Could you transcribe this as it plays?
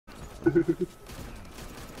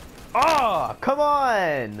Oh, come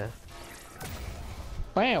on!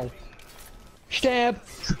 Wow. Stab.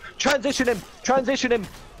 Transition him! Transition him!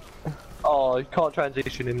 Oh, you can't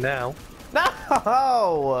transition him now.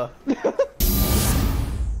 No!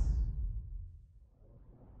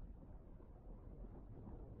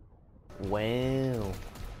 Wow.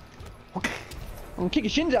 I'm gonna kick your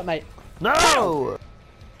shins out, mate. No!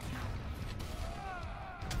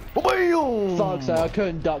 Bam! Fuck's sake, I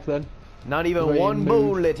couldn't duck then. Not even Great one move.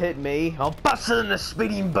 bullet hit me. I'm busting the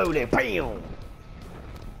speeding bullet. Bam!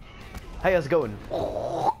 Hey, how's it going?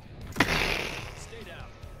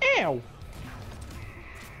 Ow!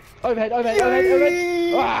 Overhead, overhead, overhead,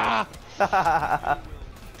 overhead! Ah!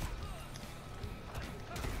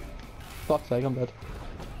 Fuck's sake, I'm dead.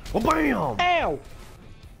 Bam! Ow!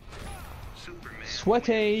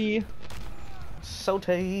 Sweaty!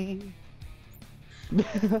 Salty. Only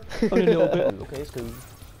a little bit. Okay, it's cool.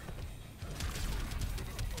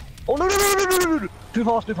 Oh no no no no no no no! Too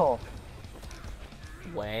fast, too fast.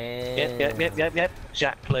 Wow. Yep.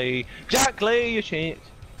 Exactly. You shit.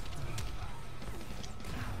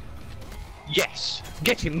 Yes!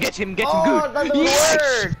 Get him good! That doesn't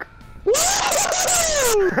Yes! work!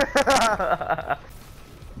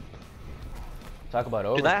 Talk about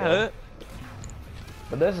overkill. Did that hurt?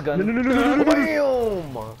 But this gun. No.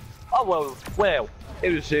 Bam! Oh well,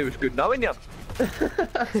 it was good knowing you.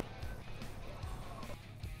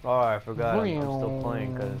 Oh, I forgot. I'm still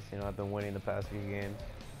playing because I've been winning the past few games.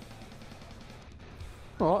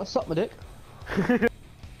 Alright, suck my dick.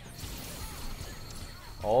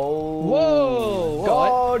 Oh. Whoa! Got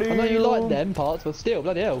Alright. I know you him. like them parts, but still,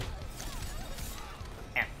 bloody hell.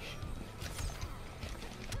 Ouch.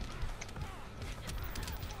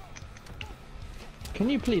 Can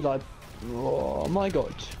you please, like. Oh my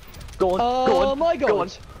god. Go on, Oh go on, my god.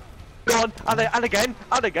 go on, and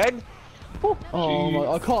again. Oh my,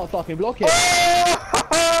 I can't fucking block it.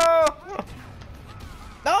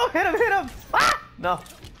 No, hit him! Ah! No.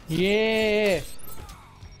 Yeah.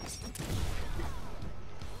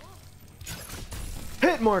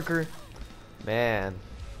 Hit marker. Man,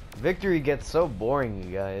 victory gets so boring,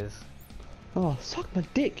 you guys. Oh, suck my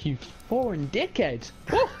dick, you foreign dickhead.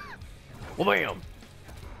 Bam.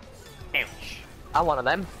 Ouch. I'm one of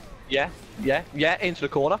them. Yeah, into the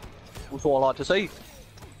corner. That's what I like to see.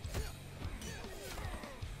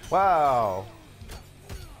 Wow.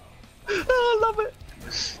 I love it.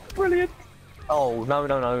 Brilliant. Oh, no.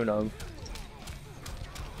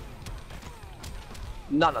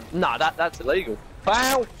 No, that's illegal.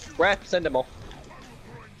 Foul! Ref, send him off.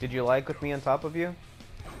 Did you like with me on top of you?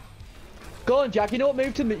 Go on, Jack, you know what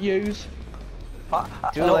move to use?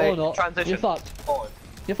 Too late. Or not. Transition. You're fucked. Fine.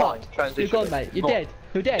 You're Fine. fucked. Transition. You're gone, mate. You're Fine. dead.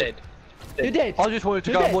 You're dead. Dead. You're dead. I just wanted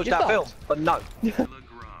to You're go dead. and watch You're that fucked. film, but no.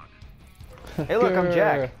 Hey, look, I'm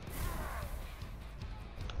Jack.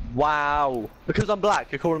 Wow. Because I'm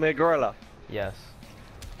black, you're calling me a gorilla. Yes.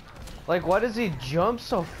 Like, why does he jump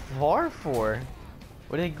so far for?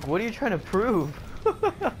 What are you trying to prove?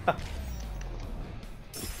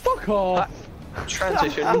 Fuck off.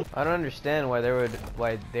 Transition. I don't understand why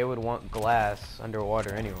they would want glass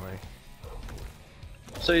underwater anyway.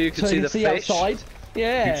 So you can So see you the see fish. outside?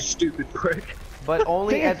 Yeah. You stupid prick. But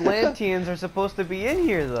only Atlanteans are supposed to be in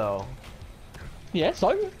here, though. Yeah,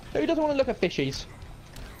 so? Who doesn't want to look at fishies?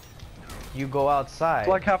 You go outside. It's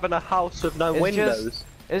like having a house with no windows.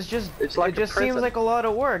 It just like a seems prison. like a lot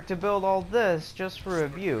of work to build all this just for a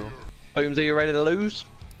view. Booms, are you ready to lose?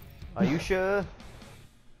 Are you sure?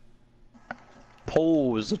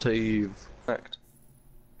 Positive. Correct.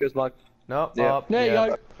 Goes like. Nope. Yeah. Oh, There you yeah.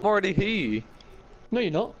 go. I'm already here. No,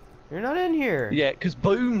 you're not. You're not in here. Yeah, because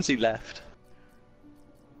Boomsy left.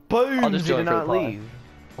 Boom! I'll just You join did for not the pie. leave.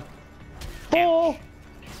 4!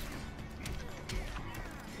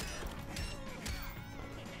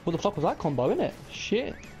 What the fuck was that combo, innit?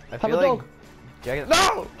 Shit. I Have feel a like dog. Jack.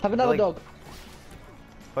 No! Have another like- dog.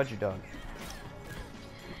 Fudge your dog.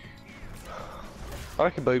 I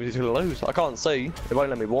reckon Boomsy's gonna lose. I can't see. It won't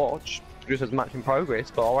let me watch. It just says match in progress,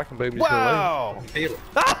 but I reckon Boomsy's Wow! gonna lose. I feel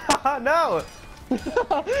it. No!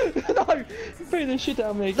 No! You beat the shit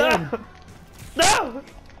out of me again. No!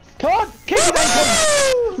 Come on! Keep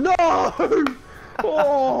it open! No!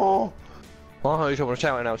 Oh! I heard someone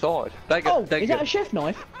shouting outside. Oh, is that a chef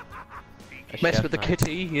knife? Mess chef with the knife.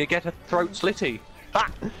 kitty, you get a throat slitty. Ah!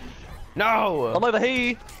 No! I'm over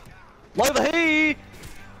here! I'm over here!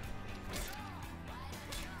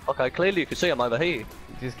 Okay, clearly you can see I'm over here.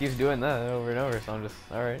 He just keeps doing that over and over, so I'm just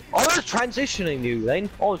alright. I was transitioning you then.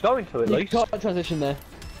 I was going to at You least. can't transition there.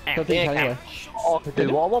 Don't think Yeah, anyway. I can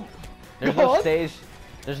do what I want. There's Go no on. stage.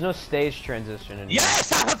 There's no stage transition in here.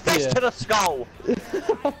 Yes, I have a fist Yeah. to the skull.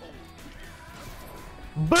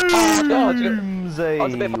 Boom! I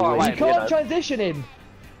was a bit far away. You can't transition him.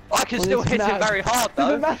 I can still hit him very hard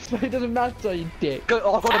though. Doesn't matter. It doesn't matter, you dick. Go,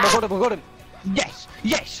 oh, I got him. I got him. I got him. Yes,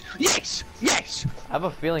 yes, yes, yes. I have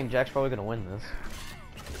a feeling Jack's probably gonna win this.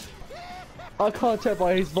 I can't tell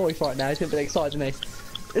by his voice right now. He's gonna be excited me.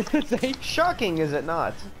 See? Shocking, is it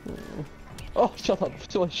not? Oh, shut up!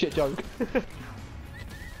 It's a shit joke.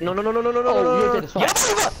 No, no, no, no, no, no, Oh, no, you're no. dead as fuck.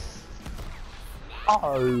 Yes!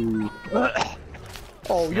 Oh.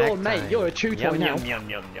 Oh, you're Snack mate. time. You're a chew toy Yum, now. yum, yum,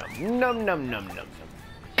 yum, yum. Num, num, num, num,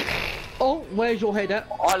 num. Oh, where's your head at?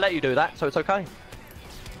 I let you do that, so it's okay.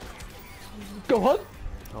 Go on.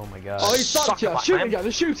 Oh my god. Oh, he's fucked you. Suck it, Shoot man.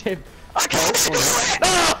 him, shoot him. I can't do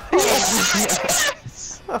it.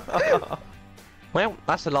 Yes! Well,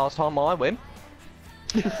 that's the last time I win.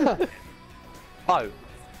 Oh.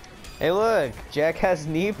 Hey look, Jack has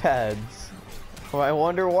knee pads. Well, I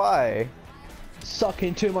wonder why.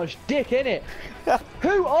 Sucking too much dick, innit?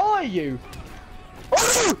 Who are you?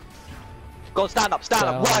 Go on, stand up,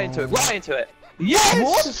 Well. right into it, right into it. Yes!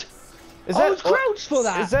 What? Is I was crouched for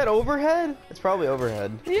that. Is that overhead? It's probably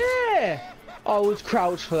overhead. Yeah. I was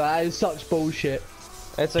crouched for that. It's such bullshit.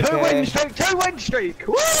 It's Two okay. win streak,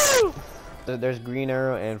 woo! There's Green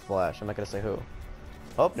Arrow and Flash. I'm not gonna say who.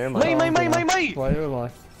 Oh, never mind. Me. Why who am I?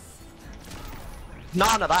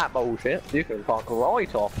 None of that bullshit. You can fuck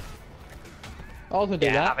right off. I was gonna do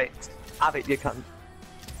Yeah, that. have it, you can.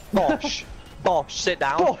 Bosh. Bosh, sit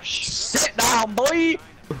down. Bosh. Sit down, boy!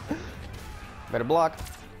 Better block.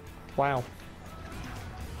 Wow.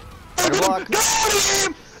 Better block. Got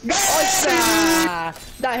him! Got him! Ah,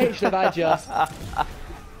 that hit should have had you.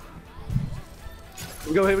 Here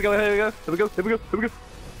we go.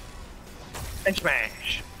 And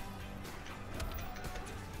smash.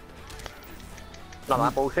 None of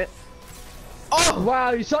that bullshit. Oh!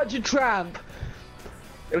 Wow, you're such a tramp.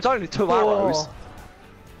 It was only 2 arrows.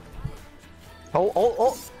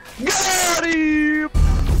 Oh. Got him!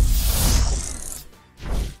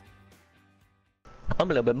 I'm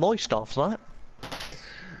a little bit moist after that.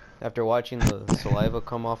 After watching the saliva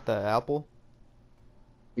come off that apple,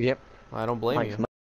 Yep. I don't blame you.